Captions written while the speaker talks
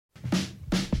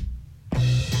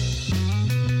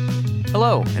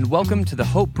Hello, and welcome to the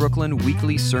Hope Brooklyn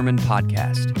Weekly Sermon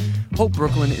Podcast. Hope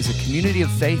Brooklyn is a community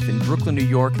of faith in Brooklyn, New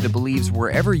York that believes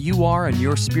wherever you are in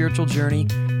your spiritual journey,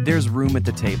 there's room at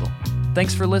the table.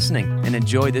 Thanks for listening, and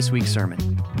enjoy this week's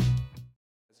sermon.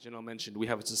 As Janelle mentioned,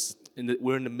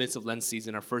 we're in the midst of Lent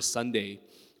season, our first Sunday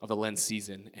of the Lent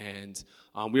season, and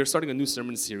we are starting a new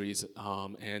sermon series,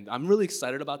 and I'm really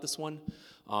excited about this one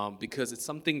because it's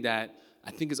something that I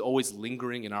think is always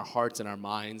lingering in our hearts and our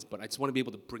minds, but I just want to be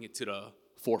able to bring it to the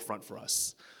forefront for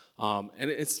us. And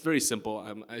it's very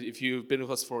simple. If you've been with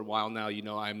us for a while now, you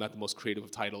know I'm not the most creative of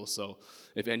titles, so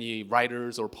if any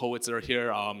writers or poets are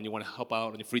here and you want to help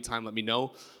out in your free time, let me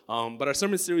know. But our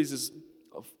sermon series is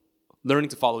learning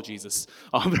to follow Jesus.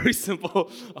 Very simple,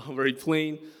 very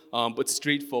plain, but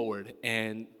straightforward.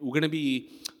 And we're going to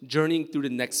be journeying through the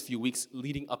next few weeks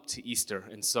leading up to Easter.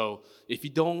 And so if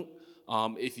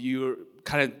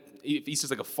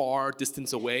Easter's like a far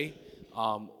distance away,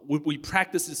 we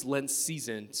practice this Lent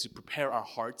season to prepare our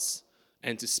hearts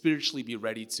and to spiritually be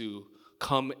ready to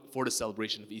come for the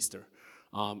celebration of Easter.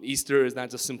 Easter is not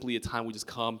just simply a time we just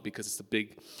come because it's a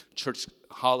big church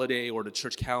holiday or the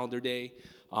church calendar day,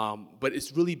 but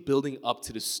it's really building up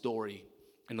to the story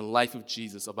and the life of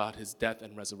Jesus about his death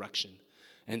and resurrection.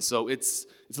 And so it's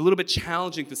a little bit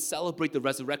challenging to celebrate the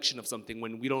resurrection of something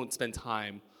when we don't spend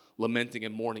time lamenting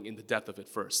and mourning in the death of it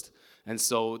first. And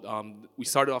so we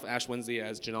started off Ash Wednesday,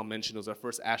 as Janelle mentioned. It was our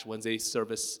first Ash Wednesday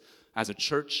service as a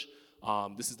church.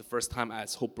 This is the first time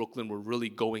as Hope Brooklyn we're really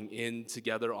going in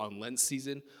together on Lent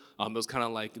season. It was kind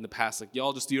of like in the past, like,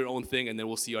 y'all just do your own thing and then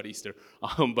we'll see you at Easter.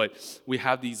 But we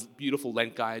have these beautiful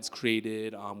Lent guides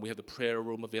created. We have the prayer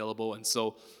room available. And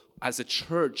so as a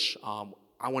church,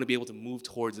 I want to be able to move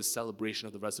towards the celebration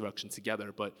of the resurrection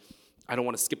together, but I don't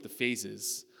want to skip the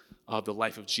phases of the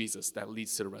life of Jesus that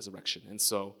leads to the resurrection. And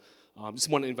so I just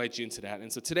want to invite you into that.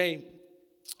 And so today,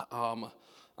 I'm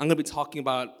going to be talking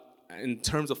about, in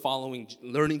terms of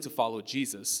learning to follow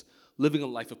Jesus, living a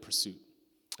life of pursuit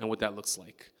and what that looks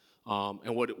like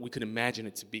and what we could imagine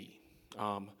it to be.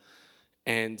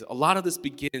 And a lot of this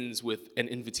begins with an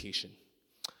invitation,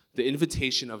 the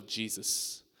invitation of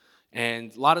Jesus.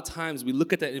 And a lot of times we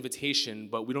look at that invitation,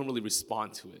 but we don't really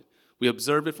respond to it. We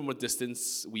observe it from a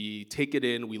distance, we take it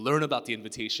in, we learn about the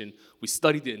invitation, we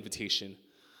study the invitation.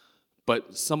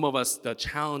 But some of us, the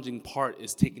challenging part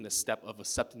is taking the step of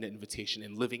accepting the invitation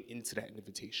and living into that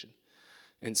invitation.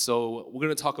 And so we're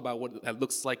going to talk about what that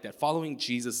looks like, that following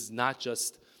Jesus is not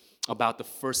just about the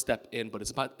first step in, but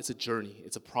it's a journey,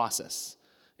 it's a process.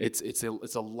 It's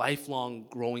a lifelong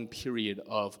growing period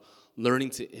of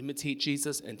learning to imitate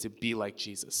Jesus and to be like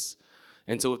Jesus.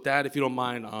 And so with that, if you don't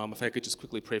mind, if I could just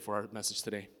quickly pray for our message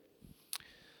today.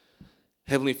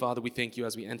 Heavenly Father, we thank you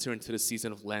as we enter into the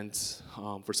season of Lent.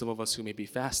 For some of us who may be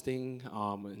fasting,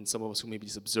 and some of us who may be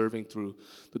just observing through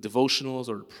the devotionals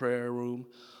or the prayer room.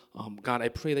 God, I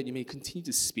pray that you may continue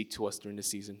to speak to us during this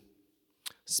season.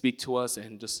 Speak to us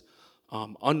and just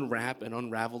unwrap and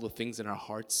unravel the things in our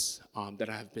hearts that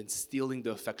have been stealing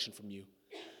the affection from you.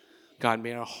 God,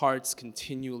 may our hearts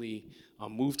continually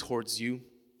move towards you,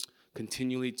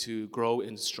 continually to grow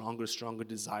in stronger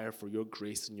desire for your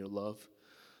grace and your love,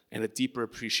 and a deeper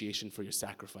appreciation for your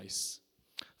sacrifice.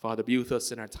 Father, be with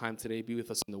us in our time today. Be with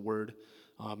us in the word.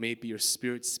 May it be your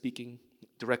spirit speaking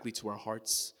directly to our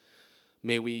hearts.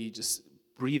 May we just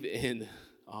breathe in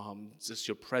just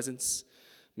your presence.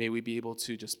 May we be able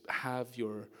to just have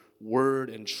your word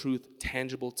and truth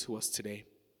tangible to us today.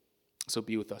 So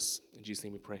be with us. In Jesus'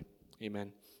 name we pray.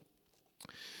 Amen.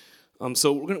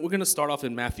 So we're gonna start off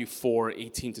in Matthew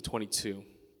 4:18-22.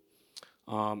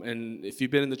 And if you've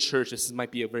been in the church, this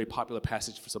might be a very popular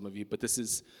passage for some of you, but this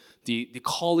is the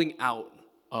calling out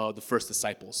of the first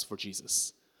disciples for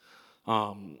Jesus.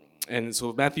 And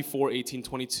so Matthew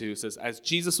 4:18-22 says, "As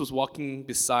Jesus was walking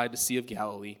beside the Sea of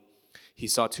Galilee, he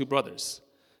saw two brothers,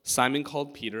 Simon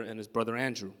called Peter and his brother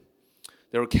Andrew.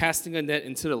 They were casting a net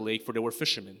into the lake, for they were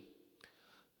fishermen.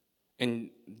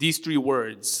 And these three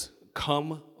words,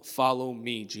 'Come, follow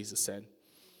me,' Jesus said,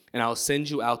 'and I'll send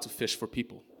you out to fish for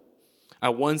people.'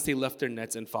 At once they left their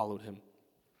nets and followed him.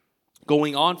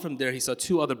 Going on from there, he saw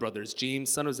two other brothers,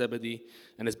 James, son of Zebedee,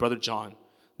 and his brother John.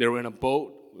 They were in a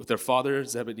boat with their father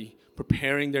Zebedee,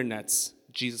 preparing their nets.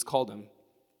 Jesus called them.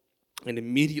 And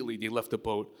immediately they left the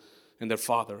boat and their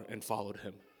father and followed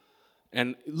him."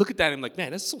 And look at that and I'm like,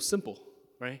 man, that's so simple,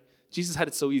 right? Jesus had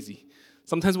it so easy.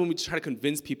 Sometimes when we try to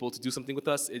convince people to do something with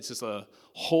us, it's just a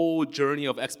whole journey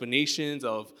of explanations,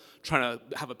 of trying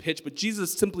to have a pitch. But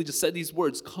Jesus simply just said these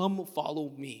words, "Come, follow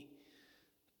me."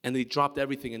 And they dropped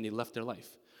everything and they left their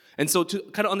life. And so to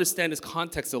kind of understand this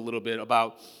context a little bit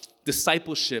about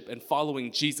discipleship and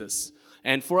following Jesus,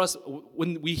 And for us,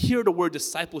 when we hear the word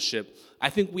discipleship, I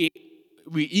think we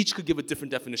each could give a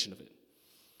different definition of it.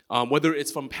 Whether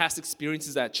it's from past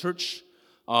experiences at church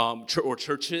or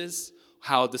churches,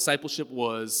 how discipleship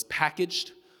was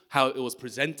packaged, how it was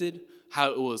presented,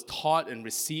 how it was taught and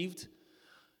received.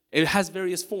 It has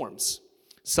various forms.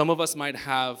 Some of us might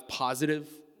have positive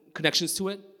connections to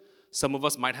it. Some of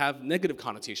us might have negative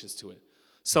connotations to it.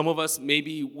 Some of us,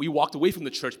 maybe we walked away from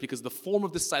the church because the form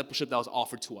of discipleship that was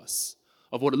offered to us,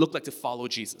 of what it looked like to follow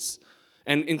Jesus.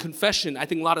 And in confession, I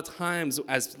think a lot of times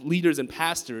as leaders and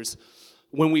pastors,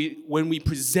 when we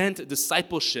present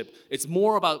discipleship, it's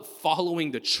more about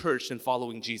following the church than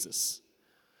following Jesus.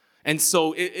 And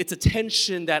so it's a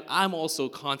tension that I'm also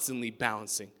constantly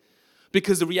balancing.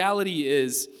 Because the reality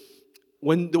is,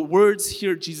 when the words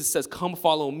here, Jesus says, come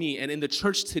follow me, and in the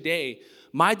church today,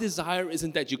 my desire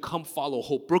isn't that you come follow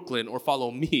Hope Brooklyn or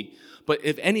follow me, but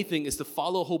if anything, is to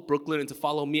follow Hope Brooklyn and to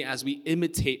follow me as we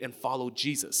imitate and follow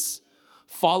Jesus.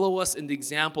 Follow us in the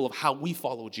example of how we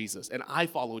follow Jesus, and I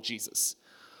follow Jesus.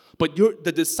 But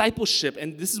the discipleship,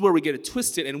 and this is where we get it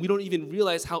twisted, and we don't even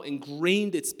realize how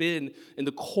ingrained it's been in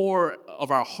the core of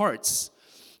our hearts,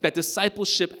 that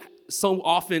discipleship so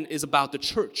often is about the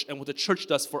church and what the church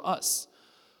does for us.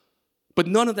 But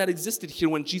none of that existed here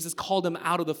when Jesus called them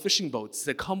out of the fishing boats,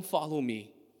 said, come follow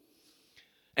me.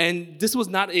 And this was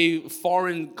not a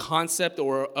foreign concept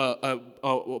or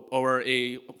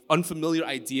a unfamiliar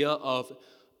idea of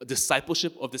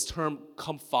discipleship, of this term,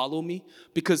 come follow me,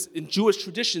 because in Jewish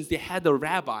traditions, they had the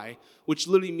rabbi, which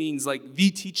literally means like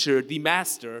the teacher, the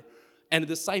master, and a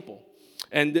disciple.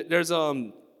 And there's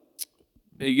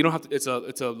you don't have to,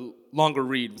 it's a longer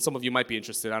read. Some of you might be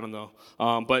interested, I don't know.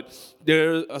 But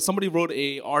somebody wrote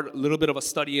a little bit of a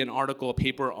study, an article, a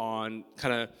paper on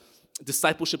kind of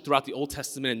discipleship throughout the Old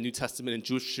Testament and New Testament and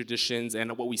Jewish traditions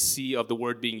and what we see of the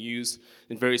word being used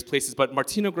in various places. But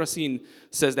Martino Gracin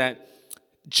says that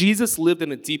Jesus lived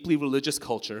in a deeply religious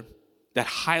culture that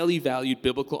highly valued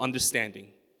biblical understanding.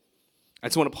 I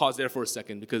just want to pause there for a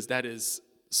second because that is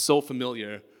so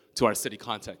familiar to our city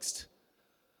context.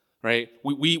 Right?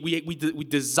 We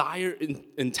desire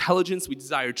intelligence, we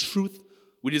desire truth,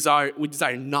 we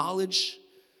desire knowledge,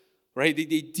 right? They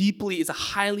deeply, it's a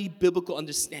highly biblical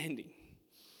understanding.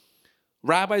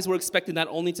 Rabbis were expected not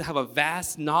only to have a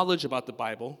vast knowledge about the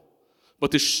Bible,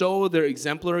 but to show their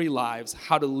exemplary lives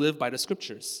how to live by the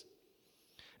scriptures.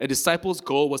 A disciple's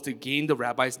goal was to gain the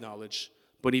rabbi's knowledge,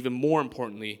 but even more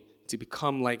importantly, to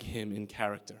become like him in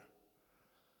character.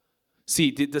 See,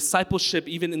 the discipleship,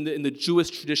 even in the Jewish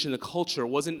tradition, the culture,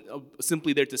 wasn't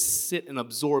simply there to sit and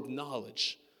absorb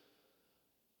knowledge,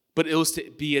 but it was to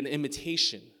be an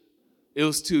imitation. It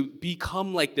was to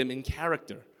become like them in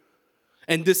character.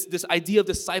 And this idea of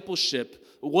discipleship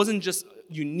wasn't just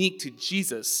unique to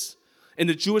Jesus. In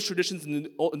the Jewish traditions in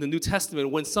the New Testament,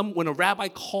 when a rabbi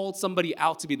called somebody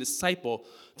out to be a disciple,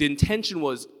 the intention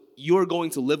was, you're going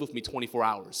to live with me 24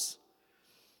 hours.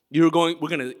 We're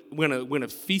gonna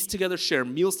feast together, share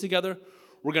meals together.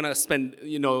 We're gonna spend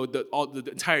the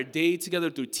entire day together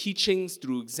through teachings,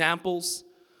 through examples.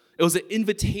 It was an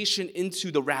invitation into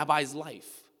the rabbi's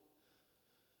life.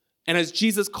 And as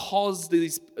Jesus calls the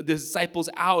disciples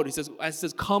out, he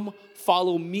says, come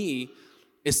follow me.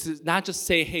 It's to not just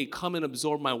say, hey, come and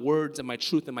absorb my words and my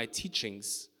truth and my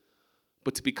teachings,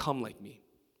 but to become like me.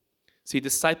 See,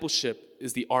 discipleship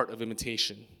is the art of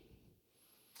imitation.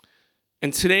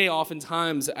 And today,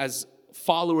 oftentimes, as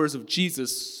followers of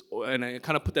Jesus, and I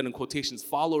kind of put that in quotations,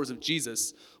 followers of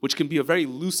Jesus, which can be a very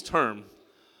loose term.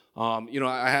 I'm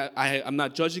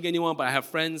not judging anyone, but I have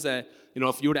friends that,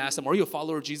 if you were to ask them, are you a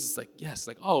follower of Jesus? Like, yes.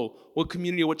 Like, oh, what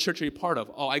community or what church are you part of?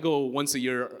 Oh, I go once a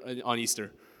year on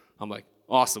Easter. I'm like,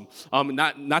 awesome.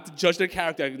 Not to judge their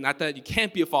character, not that you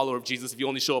can't be a follower of Jesus if you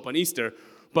only show up on Easter,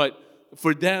 but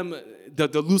for them,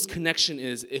 the loose connection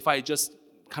is if I just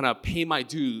kind of pay my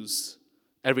dues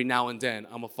every now and then,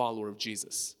 I'm a follower of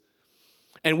Jesus.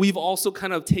 And we've also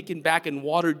kind of taken back and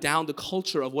watered down the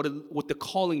culture of what the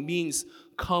calling means,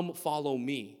 come follow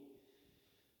me.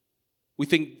 We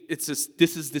think this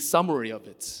is the summary of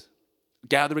it.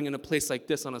 Gathering in a place like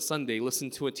this on a Sunday,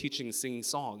 listening to a teaching and singing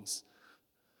songs.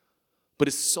 But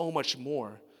it's so much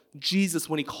more. Jesus,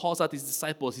 when he calls out these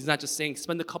disciples, he's not just saying,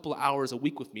 spend a couple of hours a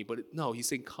week with me, but no, he's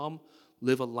saying, come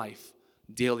live a life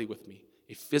daily with me.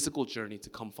 A physical journey to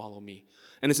come follow me.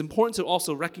 And it's important to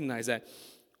also recognize that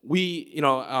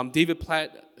David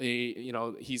Platt,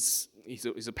 he's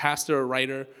a pastor, a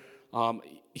writer.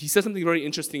 He said something very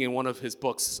interesting in one of his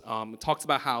books. It talks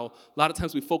about how a lot of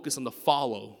times we focus on the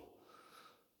follow,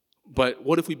 but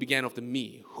what if we began with the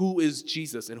me? Who is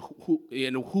Jesus and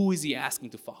who is he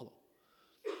asking to follow?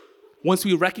 once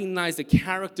we recognize the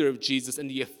character of Jesus and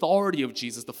the authority of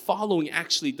Jesus, the following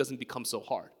actually doesn't become so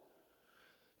hard.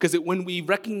 Because when we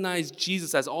recognize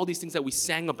Jesus as all these things that we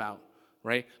sang about,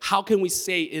 right? How can we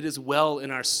say it is well in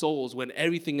our souls when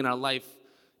everything in our life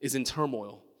is in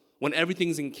turmoil? When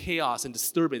everything's in chaos and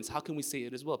disturbance, how can we say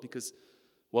it is well? Because,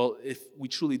 well, if we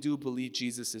truly do believe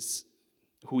Jesus is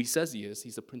who he says he is,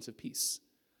 he's the Prince of Peace.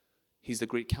 He's the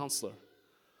great counselor.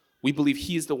 We believe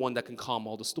he is the one that can calm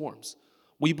all the storms.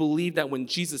 We believe that when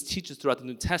Jesus teaches throughout the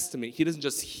New Testament, he doesn't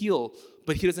just heal,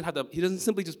 but he doesn't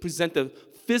simply just present the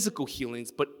physical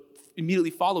healings, but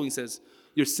immediately following says,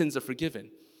 your sins are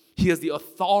forgiven. He has the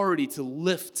authority to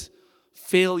lift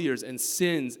failures and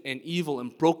sins and evil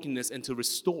and brokenness and to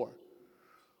restore.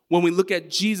 When we look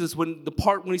at Jesus, when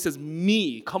he says,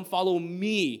 me, come follow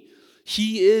me,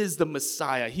 he is the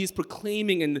Messiah. He's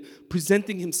proclaiming and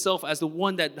presenting himself as the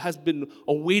one that has been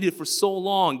awaited for so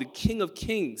long, the King of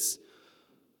Kings.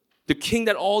 The king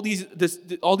that all these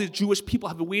Jewish people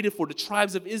have been waiting for, the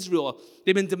tribes of Israel.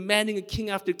 They've been demanding a king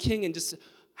after king and just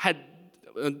had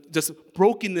just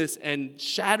brokenness and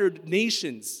shattered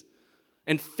nations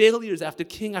and failures after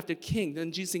king after king.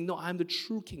 Then Jesus saying, no, I'm the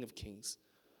true King of Kings.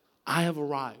 I have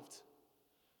arrived.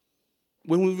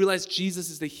 When we realize Jesus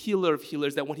is the healer of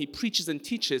healers, that when he preaches and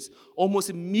teaches, almost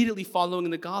immediately following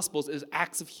in the Gospels is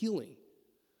acts of healing.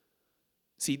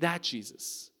 See, that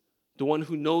Jesus, the one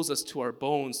who knows us to our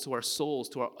bones, to our souls,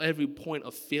 to our every point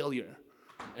of failure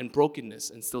and brokenness,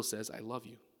 and still says, I love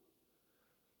you.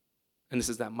 And this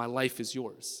is that my life is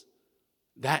yours.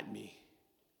 That me.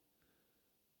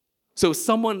 So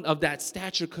someone of that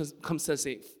stature comes to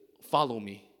say, follow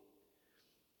me.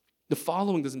 The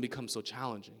following doesn't become so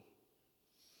challenging.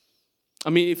 I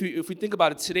mean, if we think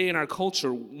about it today in our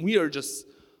culture, we're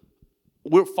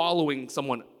following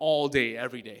someone all day,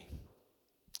 every day.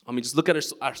 I mean, just look at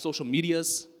our social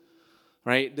medias,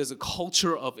 right? There's a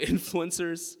culture of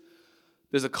influencers.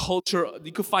 There's a culture,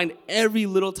 you can find every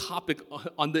little topic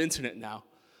on the internet now.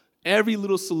 Every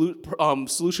little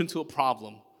solution to a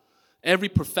problem. Every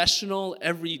professional,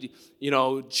 every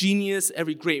genius,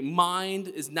 every great mind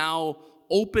is now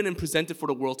open and presented for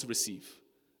the world to receive,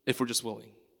 if we're just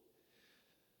willing.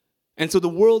 And so the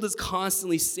world is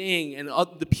constantly saying, and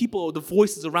the people, the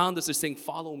voices around us are saying,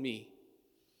 follow me.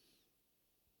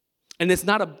 And it's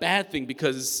not a bad thing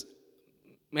because,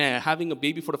 man, having a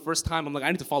baby for the first time, I'm like, I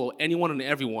need to follow anyone and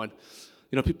everyone.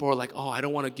 People are like, oh, I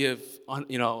don't want to give,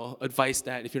 advice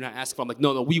that if you're not asking for. I'm like,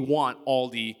 no, we want all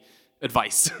the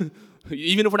advice.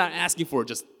 Even if we're not asking for it,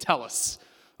 just tell us.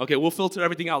 Okay, we'll filter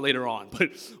everything out later on. But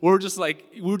we're just like,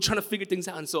 we're trying to figure things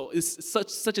out. And so it's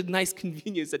such a nice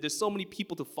convenience that there's so many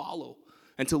people to follow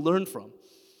and to learn from.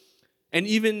 And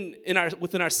even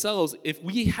within ourselves, if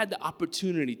we had the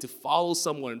opportunity to follow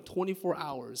someone 24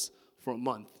 hours for a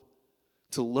month,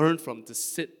 to learn from, to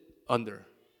sit under,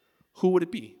 who would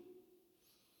it be?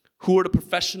 Who are the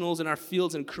professionals in our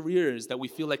fields and careers that we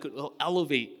feel like could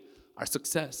elevate our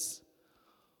success?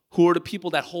 Who are the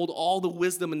people that hold all the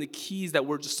wisdom and the keys that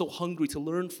we're just so hungry to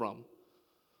learn from?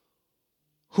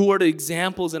 Who are the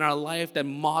examples in our life that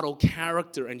model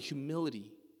character and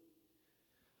humility?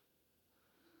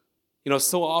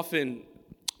 So often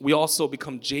we also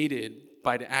become jaded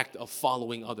by the act of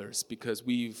following others because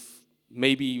we've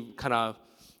maybe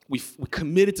we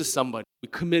committed to somebody, we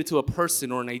committed to a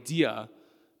person or an idea,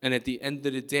 and at the end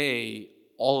of the day,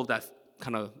 all of that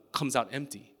kind of comes out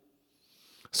empty.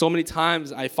 So many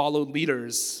times I followed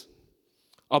leaders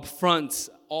up front,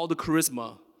 all the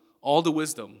charisma, all the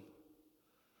wisdom,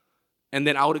 and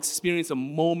then I would experience a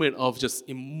moment of just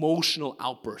emotional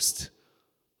outburst,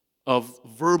 of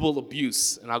verbal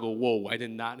abuse, and I go, whoa, I did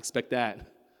not expect that.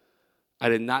 I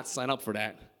did not sign up for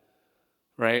that,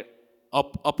 right?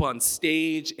 Up on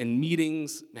stage and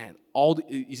meetings, man,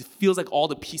 it feels like all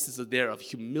the pieces are there of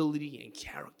humility and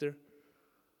character.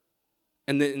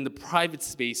 And then in the private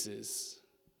spaces,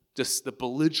 just the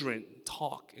belligerent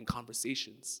talk and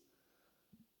conversations.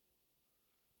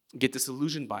 Get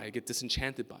disillusioned by it, get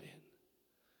disenchanted by it.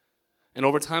 And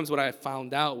over time, what I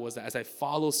found out was that as I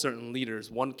follow certain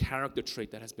leaders, one character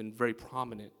trait that has been very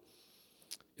prominent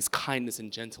is kindness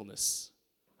and gentleness.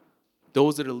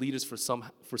 Those are the leaders for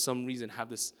some reason have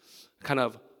this kind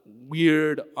of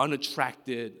weird,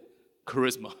 unattracted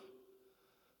charisma.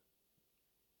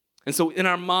 And so in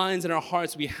our minds and our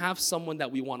hearts, we have someone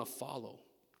that we want to follow.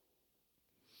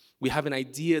 We have an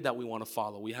idea that we want to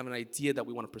follow. We have an idea that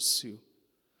we want to pursue.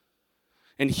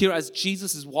 And here, as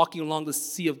Jesus is walking along the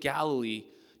Sea of Galilee,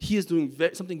 he is doing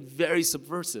something very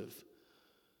subversive.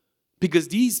 Because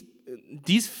these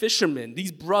fishermen,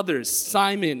 these brothers,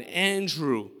 Simon,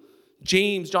 Andrew,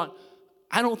 James, John,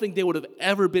 I don't think they would have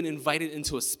ever been invited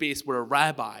into a space where a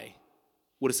rabbi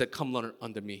would have said, come learn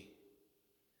under me.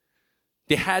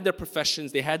 They had their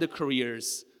professions, they had their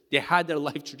careers, they had their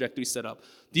life trajectory set up.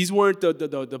 These weren't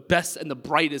the best and the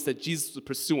brightest that Jesus was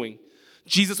pursuing.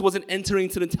 Jesus wasn't entering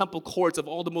to the temple courts of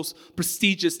all the most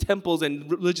prestigious temples and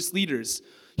religious leaders.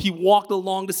 He walked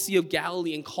along the Sea of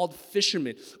Galilee and called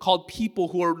fishermen, called people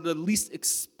who are the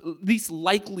least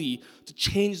likely to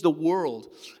change the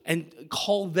world, and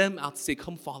called them out to say,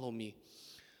 come follow me.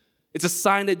 It's a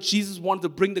sign that Jesus wanted to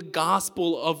bring the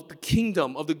gospel of the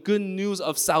kingdom, of the good news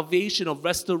of salvation, of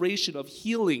restoration, of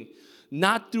healing,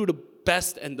 not through the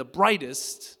best and the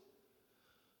brightest,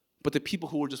 but the people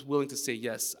who were just willing to say,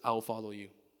 yes, I will follow you.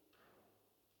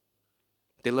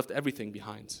 They left everything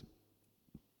behind.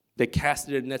 They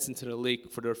casted their nets into the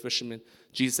lake for their fishermen.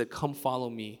 Jesus said, come follow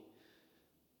me.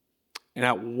 And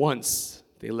at once,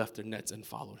 they left their nets and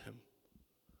followed him.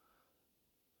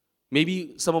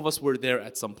 Maybe some of us were there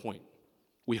at some point.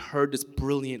 We heard this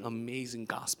brilliant, amazing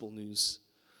gospel news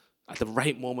at the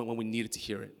right moment when we needed to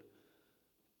hear it.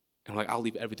 And we're like, I'll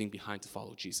leave everything behind to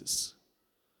follow Jesus.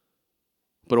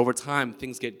 But over time,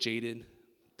 things get jaded,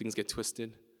 things get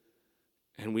twisted,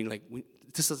 and we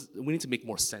need to make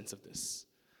more sense of this.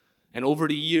 And over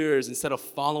the years, instead of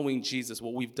following Jesus,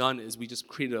 what we've done is we just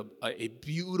created a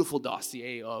beautiful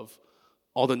dossier of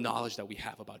all the knowledge that we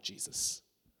have about Jesus.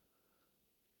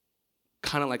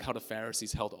 Kind of like how the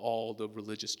Pharisees held all the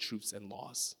religious truths and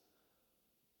laws.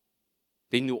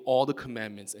 They knew all the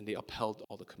commandments and they upheld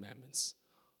all the commandments.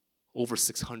 Over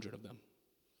 600 of them.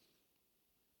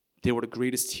 They were the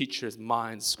greatest teachers,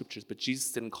 minds, scriptures, but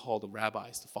Jesus didn't call the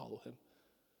rabbis to follow him.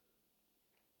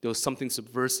 There was something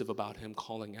subversive about him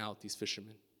calling out these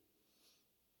fishermen.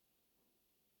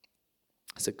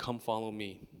 I said, come follow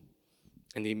me.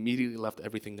 And they immediately left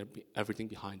everything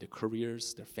behind, their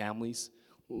careers, their families.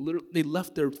 Literally, they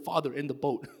left their father in the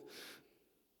boat.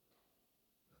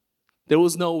 There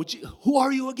was no, who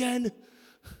are you again?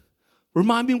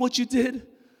 Remind me what you did.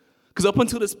 Because up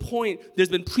until this point, there's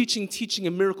been preaching, teaching,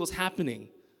 and miracles happening.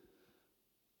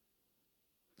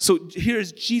 So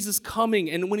here's Jesus coming,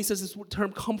 and when he says this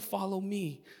term, come follow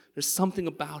me, there's something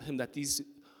about him that these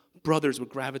brothers were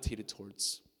gravitated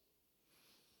towards.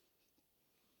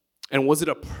 And was it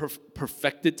a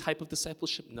perfected type of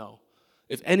discipleship? No.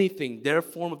 If anything, their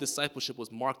form of discipleship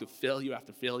was marked with failure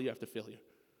after failure after failure.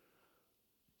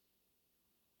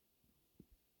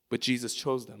 But Jesus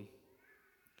chose them.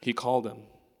 He called them.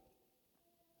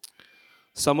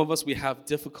 Some of us, we have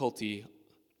difficulties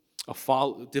of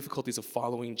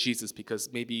following Jesus because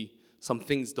maybe some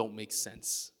things don't make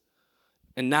sense.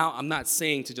 And now I'm not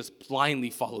saying to just blindly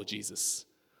follow Jesus,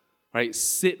 right?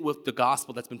 Sit with the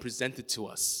gospel that's been presented to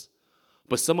us.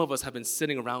 But some of us have been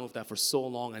sitting around with that for so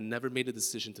long and never made a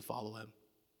decision to follow him.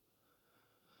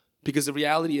 Because the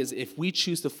reality is, if we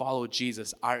choose to follow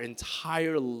Jesus, our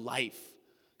entire life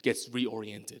gets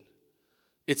reoriented.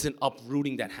 It's an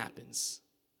uprooting that happens.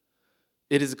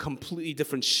 It is a completely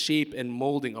different shape and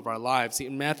molding of our lives. See,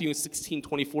 in Matthew 16,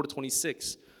 24 to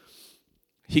 26,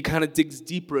 he kind of digs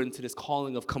deeper into this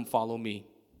calling of come follow me.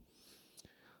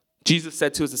 Jesus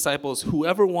said to his disciples,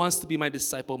 whoever wants to be my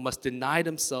disciple must deny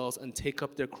themselves and take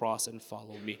up their cross and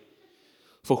follow me.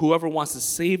 For whoever wants to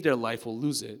save their life will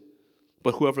lose it,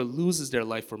 but whoever loses their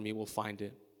life for me will find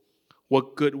it.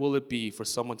 What good will it be for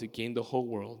someone to gain the whole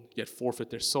world, yet forfeit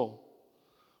their soul?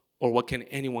 Or what can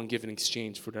anyone give in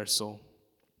exchange for their soul?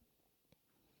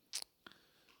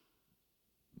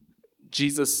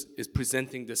 Jesus is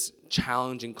presenting this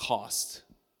challenging cost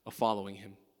of following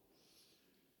him.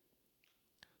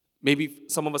 Maybe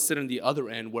some of us sit on the other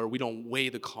end where we don't weigh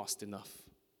the cost enough.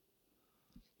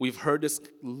 We've heard this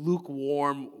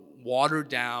lukewarm, watered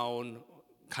down,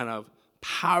 kind of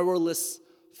powerless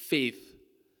faith.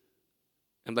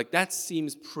 And that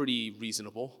seems pretty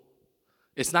reasonable.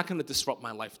 It's not going to disrupt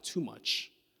my life too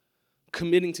much.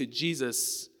 Committing to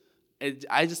Jesus,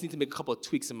 I just need to make a couple of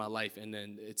tweaks in my life, and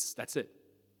then that's it.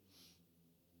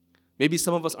 Maybe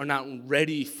some of us are not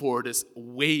ready for this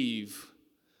wave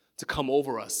to come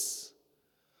over us.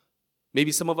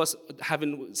 Maybe some of us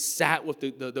haven't sat with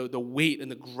the weight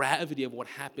and the gravity of what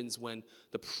happens when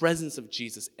the presence of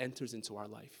Jesus enters into our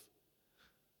life.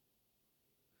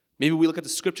 Maybe we look at the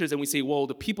scriptures and we say, well,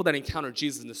 the people that encounter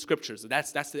Jesus in the scriptures,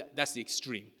 that's the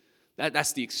extreme.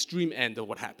 That's the extreme end of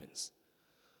what happens.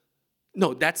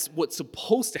 No, that's what's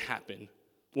supposed to happen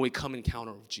when we come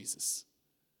encounter with Jesus.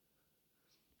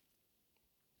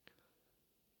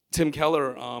 Tim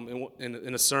Keller,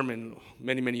 in a sermon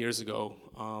many, many years ago,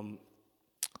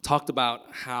 talked about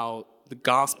how the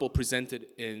gospel presented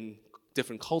in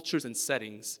different cultures and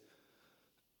settings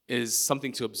is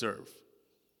something to observe.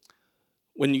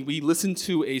 When we listen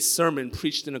to a sermon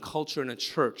preached in a culture in a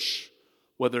church,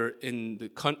 whether in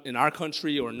our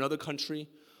country or another country,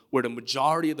 where the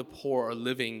majority of the poor are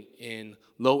living in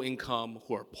low income,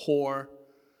 who are poor,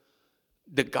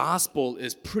 the gospel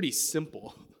is pretty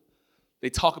simple. They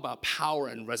talk about power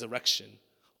and resurrection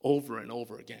over and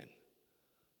over again.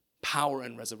 Power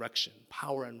and resurrection,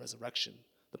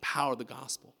 the power of the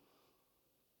gospel.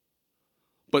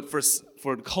 But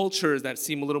for cultures that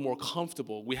seem a little more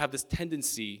comfortable, we have this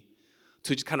tendency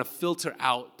to just kind of filter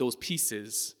out those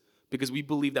pieces because we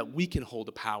believe that we can hold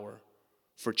the power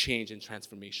for change and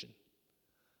transformation.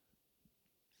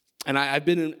 And I've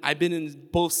been in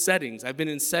both settings. I've been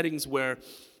in settings where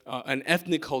an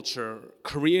ethnic culture,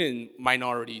 Korean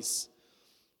minorities,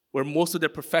 where most of their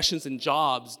professions and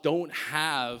jobs don't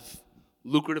have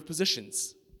lucrative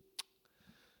positions.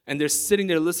 And they're sitting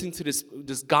there listening to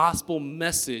this gospel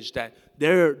message that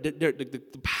the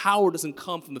power doesn't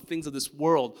come from the things of this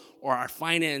world or our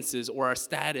finances or our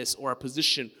status or our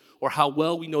position or how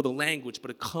well we know the language,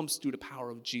 but it comes through the power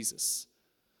of Jesus,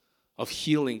 of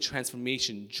healing,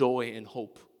 transformation, joy, and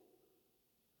hope.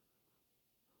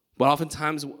 But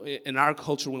oftentimes in our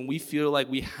culture, when we feel like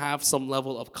we have some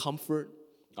level of comfort,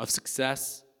 of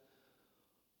success,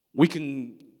 we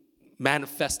can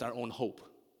manifest our own hope.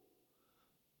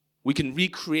 We can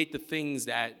recreate the things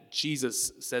that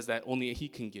Jesus says that only He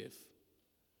can give.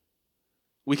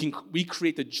 We can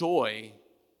recreate the joy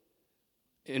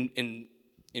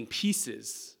in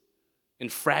pieces, in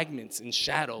fragments, in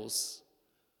shadows.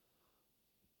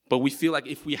 But we feel like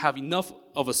if we have enough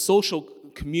of a social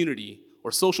community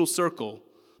or social circle,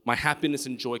 my happiness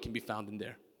and joy can be found in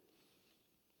there.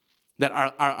 That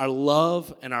our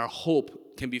love and our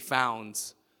hope can be found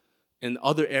in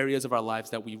other areas of our lives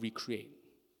that we recreate.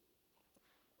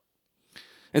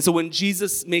 And so when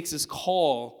Jesus makes his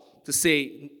call to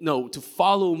say, no, to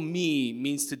follow me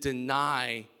means to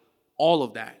deny all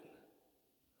of that.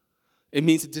 It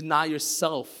means to deny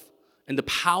yourself and the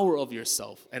power of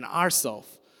yourself and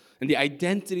ourself and the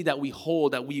identity that we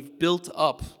hold, that we've built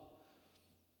up.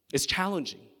 It's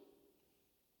challenging.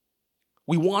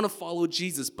 We want to follow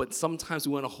Jesus, but sometimes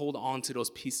we want to hold on to those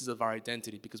pieces of our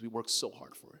identity because we work so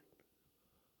hard for it.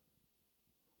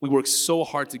 We work so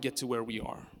hard to get to where we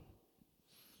are.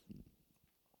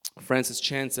 Francis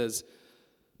Chan says,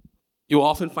 "You'll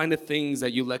often find the things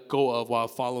that you let go of while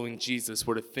following Jesus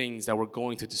were the things that were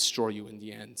going to destroy you in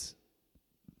the end."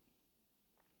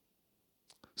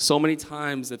 So many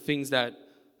times, the things that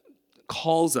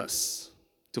calls us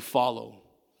to follow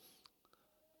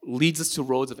leads us to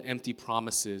roads of empty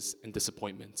promises and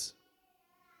disappointment.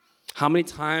 How many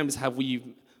times have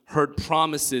we heard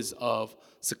promises of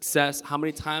success? How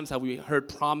many times have we heard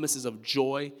promises of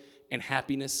joy and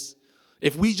happiness?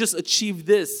 If we just achieve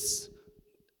this,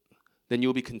 then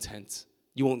you'll be content.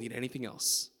 You won't need anything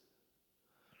else.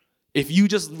 If you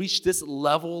just reach this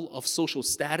level of social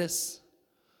status,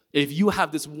 if you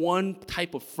have this one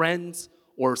type of friend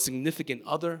or significant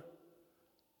other,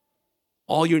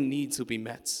 all your needs will be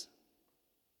met.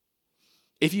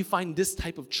 If you find this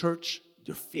type of church,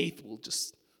 your faith will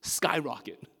just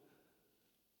skyrocket.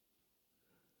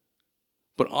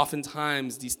 But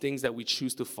oftentimes, these things that we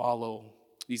choose to follow,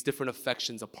 these different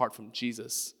affections apart from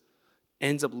Jesus,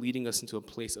 ends up leading us into a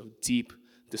place of deep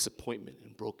disappointment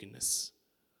and brokenness.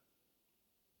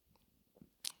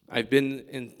 I've been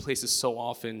in places so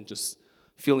often just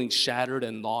feeling shattered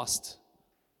and lost.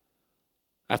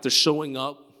 After showing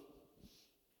up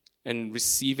and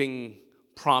receiving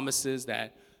promises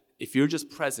that if you're just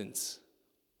present,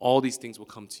 all these things will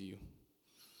come to you.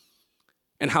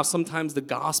 And how sometimes the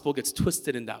gospel gets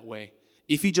twisted in that way.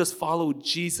 If you just follow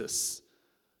Jesus,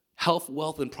 health,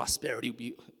 wealth, and prosperity will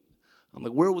be... I'm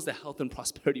like, where was the health and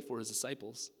prosperity for his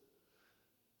disciples?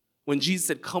 When Jesus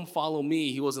said, come follow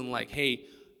me, he wasn't like, hey,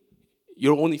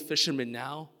 you're only fishermen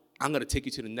now. I'm going to take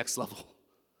you to the next level.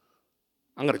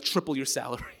 I'm going to triple your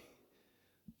salary.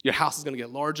 Your house is going to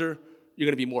get larger. You're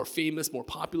going to be more famous, more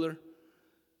popular.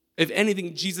 If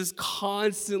anything, Jesus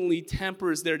constantly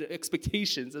tempers their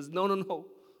expectations. Says, no.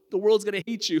 The world's going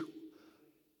to hate you.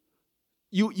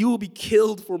 You will be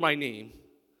killed for my name.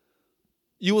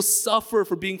 You will suffer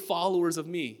for being followers of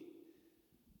me.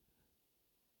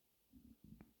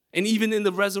 And even in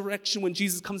the resurrection, when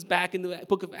Jesus comes back in the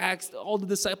book of Acts, all the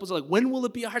disciples are like, when will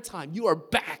it be our time? You are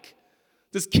back.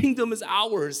 This kingdom is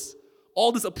ours.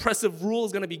 All this oppressive rule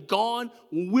is going to be gone.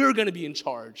 We're going to be in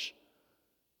charge.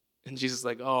 And Jesus is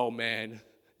like, oh man,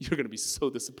 you're going to be so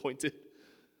disappointed.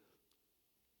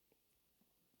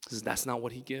 Because that's not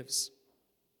what he gives.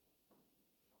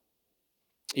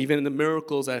 Even in the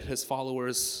miracles that his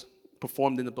followers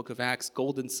performed in the book of Acts,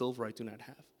 gold and silver I do not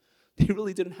have. They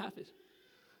really didn't have it. It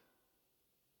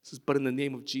says, but in the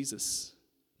name of Jesus,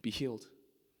 be healed.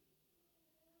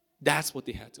 That's what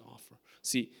they had to offer.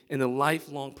 See, in the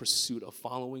lifelong pursuit of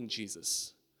following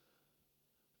Jesus,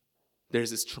 there's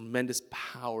this tremendous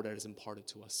power that is imparted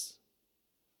to us.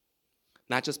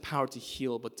 Not just power to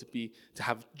heal, but to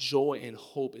have joy and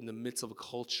hope in the midst of a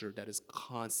culture that is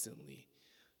constantly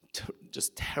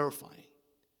just terrifying.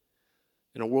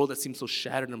 In a world that seems so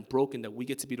shattered and broken, that we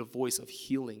get to be the voice of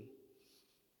healing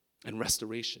and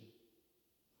restoration.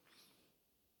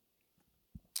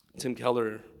 Tim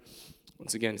Keller,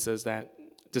 once again, says that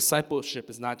discipleship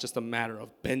is not just a matter of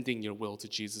bending your will to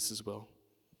Jesus' will.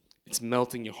 It's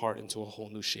melting your heart into a whole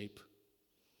new shape.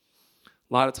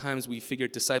 A lot of times we figure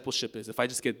discipleship is, if I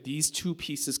just get these two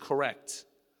pieces correct,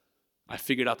 I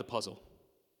figured out the puzzle.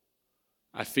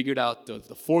 I figured out the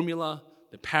formula,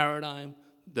 the paradigm,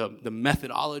 the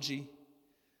methodology.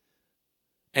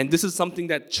 And this is something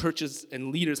that churches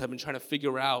and leaders have been trying to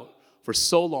figure out for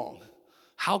so long.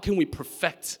 How can we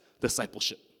perfect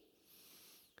discipleship?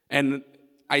 And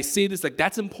I say this like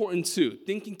that's important too.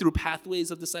 Thinking through pathways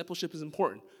of discipleship is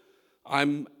important.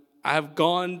 I've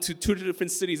gone to 2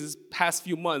 different cities this past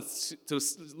few months to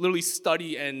literally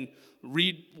study and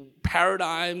read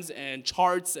paradigms and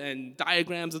charts and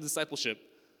diagrams of discipleship.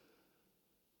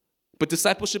 But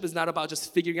discipleship is not about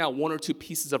just figuring out 1 or 2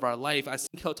 pieces of our life. As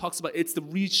Kel talks about, it's the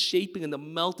reshaping and the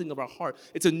melting of our heart.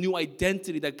 It's a new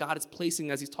identity that God is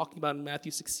placing, as he's talking about in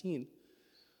Matthew 16.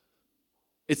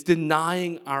 It's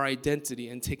denying our identity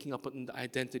and taking up the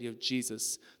identity of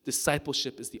Jesus.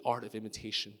 Discipleship is the art of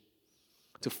imitation.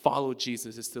 To follow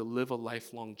Jesus is to live a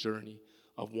lifelong journey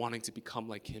of wanting to become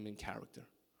like him in character,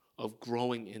 of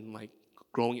growing in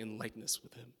likeness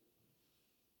with him.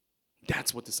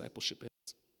 That's what discipleship is.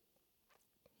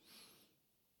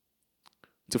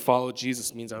 To follow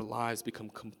Jesus means our lives become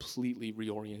completely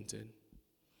reoriented.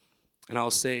 And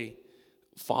I'll say,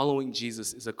 following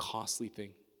Jesus is a costly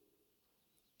thing.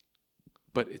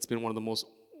 But it's been one of the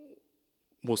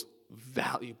most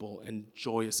valuable and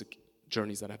joyous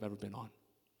journeys that I've ever been on.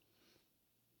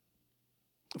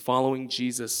 Following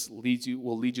Jesus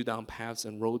will lead you down paths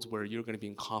and roads where you're going to be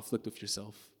in conflict with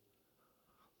yourself.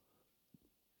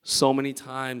 So many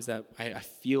times that I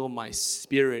feel my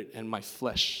spirit and my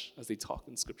flesh, as they talk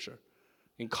in Scripture,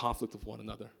 in conflict with one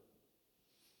another.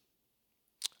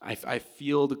 I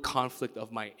feel the conflict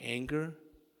of my anger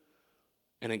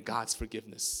and in God's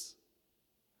forgiveness.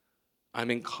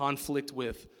 I'm in conflict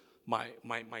with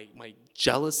my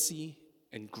jealousy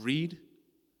and greed,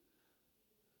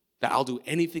 that I'll do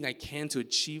anything I can to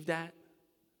achieve that.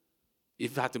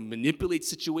 If I have to manipulate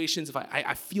situations, if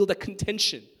I feel that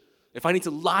contention, if I need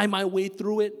to lie my way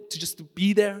through it to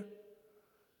be there,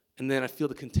 and then I feel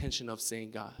the contention of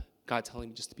saying God telling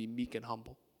me just to be meek and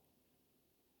humble.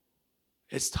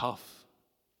 It's tough.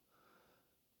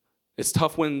 It's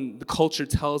tough when the culture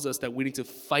tells us that we need to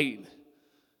fight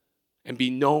and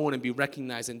be known and be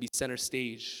recognized and be center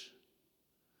stage.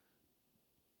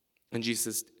 And Jesus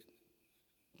says,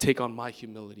 take on my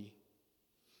humility.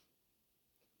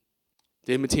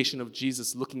 The imitation of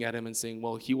Jesus looking at him and saying,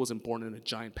 well, he wasn't born in a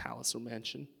giant palace or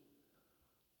mansion.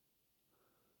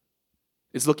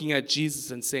 It's looking at Jesus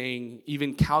and saying,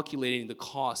 even calculating the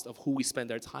cost of who we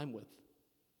spend our time with.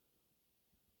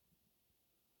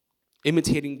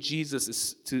 Imitating Jesus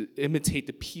is to imitate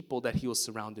the people that he was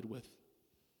surrounded with.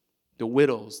 The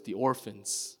widows, the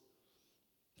orphans,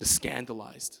 the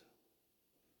scandalized.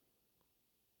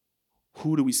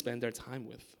 Who do we spend our time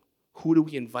with? Who do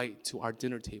we invite to our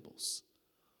dinner tables?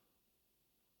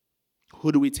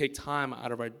 Who do we take time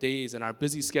out of our days and our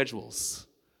busy schedules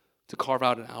to carve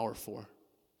out an hour for?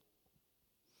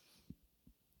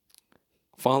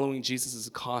 Following Jesus is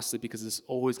costly because there's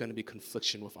always going to be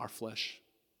confliction with our flesh,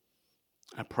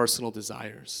 our personal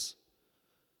desires.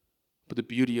 But the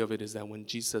beauty of it is that when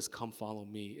Jesus says, come follow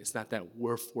me, it's not that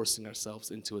we're forcing ourselves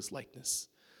into his likeness.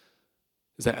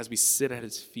 It's that as we sit at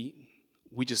his feet,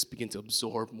 we just begin to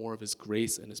absorb more of his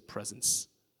grace and his presence.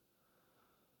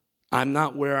 I'm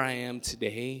not where I am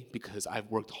today because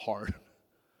I've worked hard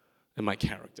in my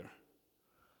character.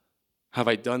 Have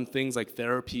I done things like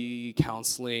therapy,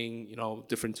 counseling,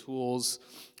 different tools,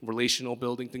 relational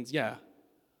building things? Yeah.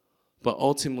 But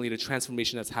ultimately, the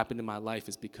transformation that's happened in my life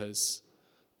is because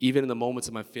even in the moments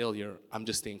of my failure, I'm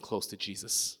just staying close to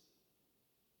Jesus.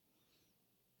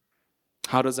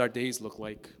 How does our days look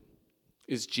like?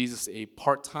 Is Jesus a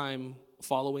part-time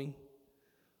following?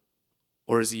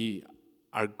 Or is he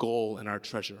our goal and our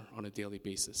treasure on a daily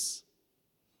basis?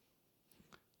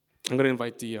 I'm going to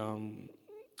invite the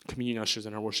communion ushers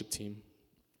and our worship team.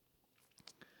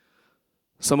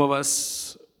 Some of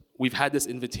us, we've had this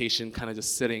invitation kind of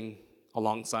just sitting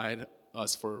alongside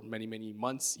us for many, many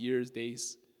months, years,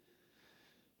 days.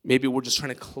 Maybe we're just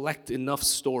trying to collect enough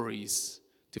stories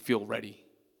to feel ready.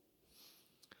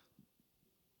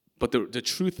 But the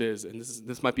truth is, and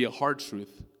this might be a hard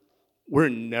truth, we're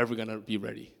never going to be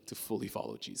ready to fully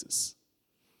follow Jesus.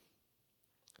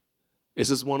 It's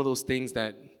just one of those things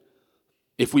that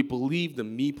if we believe the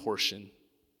me portion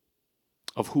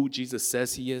of who Jesus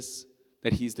says he is,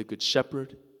 that he's the good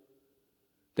shepherd,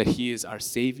 that he is our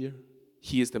Savior,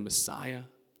 he is the Messiah,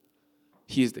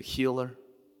 he is the healer,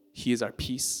 he is our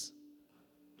peace,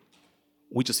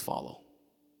 we just follow.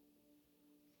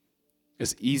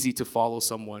 It's easy to follow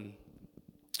someone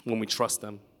when we trust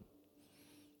them.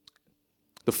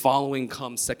 The following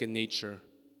comes second nature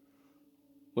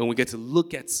when we get to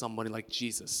look at somebody like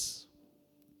Jesus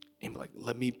and be like,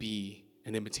 let me be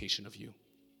an imitation of you.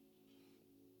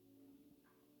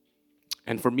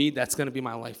 And for me, that's going to be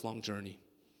my lifelong journey.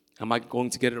 Am I going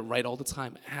to get it right all the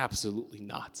time? Absolutely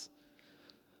not.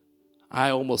 I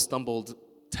almost stumbled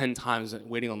 10 times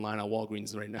waiting online at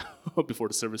Walgreens right now before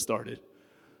the service started.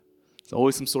 There's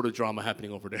always some sort of drama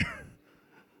happening over there.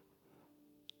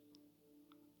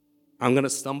 I'm going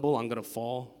to stumble. I'm going to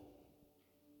fall.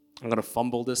 I'm going to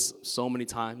fumble this so many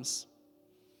times.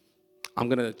 I'm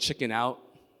going to chicken out.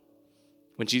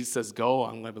 When Jesus says go,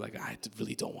 I'm going to be like, I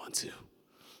really don't want to.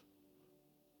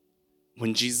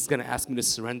 When Jesus is going to ask me to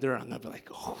surrender, I'm going to be like,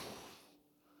 oh,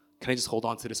 can I just hold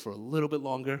on to this for a little bit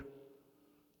longer?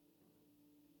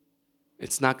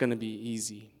 It's not going to be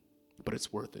easy, but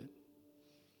it's worth it.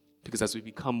 Because as we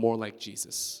become more like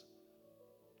Jesus,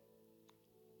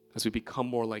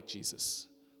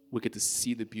 we get to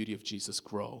see the beauty of Jesus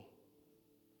grow.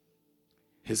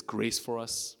 His grace for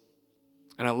us.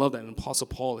 And I love that in Apostle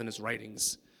Paul in his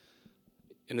writings,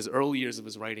 in his early years of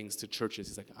his writings to churches,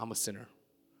 he's like, I'm a sinner.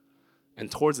 And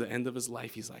towards the end of his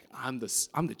life, he's like, I'm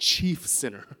the chief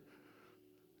sinner.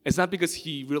 It's not because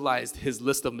he realized his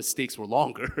list of mistakes were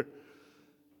longer.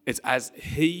 It's as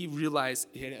he realized,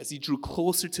 as he drew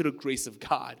closer to the grace of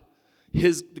God,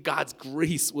 God's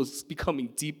grace was becoming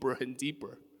deeper and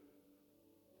deeper.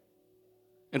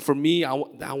 And for me, I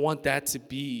want that to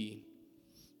be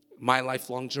my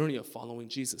lifelong journey of following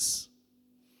Jesus.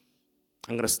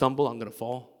 I'm going to stumble, I'm going to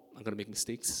fall, I'm going to make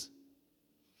mistakes.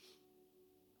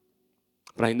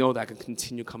 But I know that I can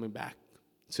continue coming back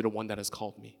to the one that has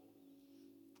called me,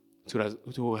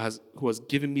 who has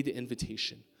given me the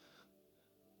invitation.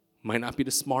 Might not be the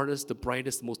smartest, the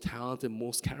brightest, the most talented,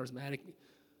 most charismatic,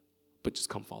 but just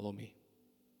come follow me.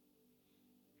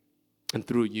 And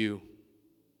through you,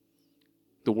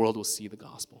 the world will see the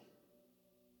gospel.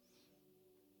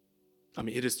 I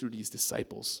mean, it is through these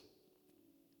disciples,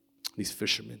 these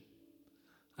fishermen.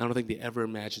 I don't think they ever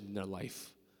imagined in their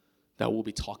life that we'll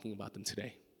be talking about them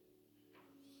today.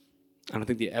 I don't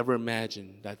think they ever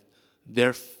imagined that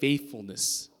their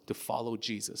faithfulness to follow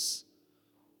Jesus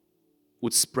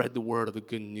would spread the word of the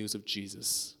good news of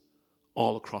Jesus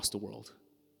all across the world.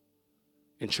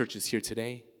 In churches here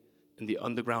today, in the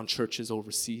underground churches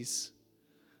overseas,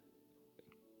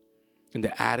 in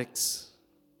the attics,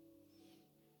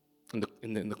 in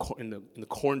the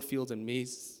cornfields and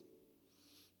maize.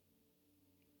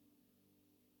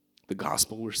 The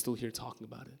gospel, we're still here talking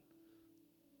about it.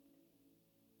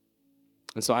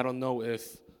 And so I don't know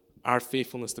if our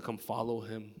faithfulness to come follow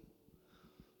him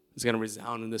is going to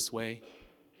resound in this way.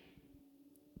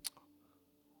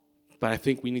 But I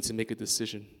think we need to make a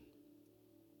decision.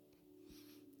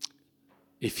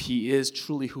 If he is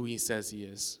truly who he says he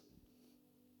is,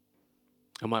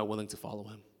 am I willing to follow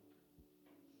him?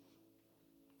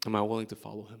 Am I willing to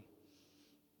follow him?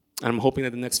 And I'm hoping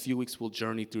that the next few weeks we'll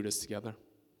journey through this together.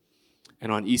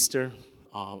 And on Easter,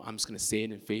 I'm just going to say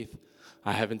it in faith.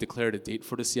 I haven't declared a date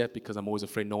for this yet because I'm always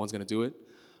afraid no one's going to do it.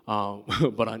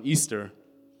 But on Easter,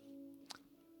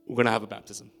 we're going to have a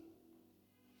baptism.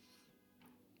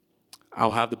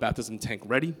 I'll have the baptism tank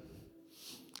ready.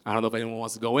 I don't know if anyone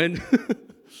wants to go in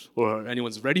or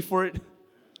anyone's ready for it,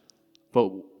 but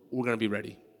we're going to be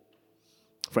ready.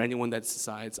 For anyone that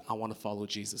decides, I want to follow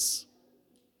Jesus.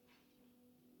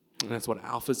 And that's what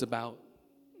Alpha is about.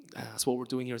 That's what we're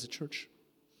doing here as a church.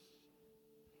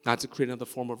 Not to create another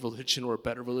form of religion or a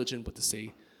better religion, but to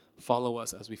say, follow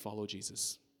us as we follow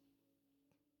Jesus.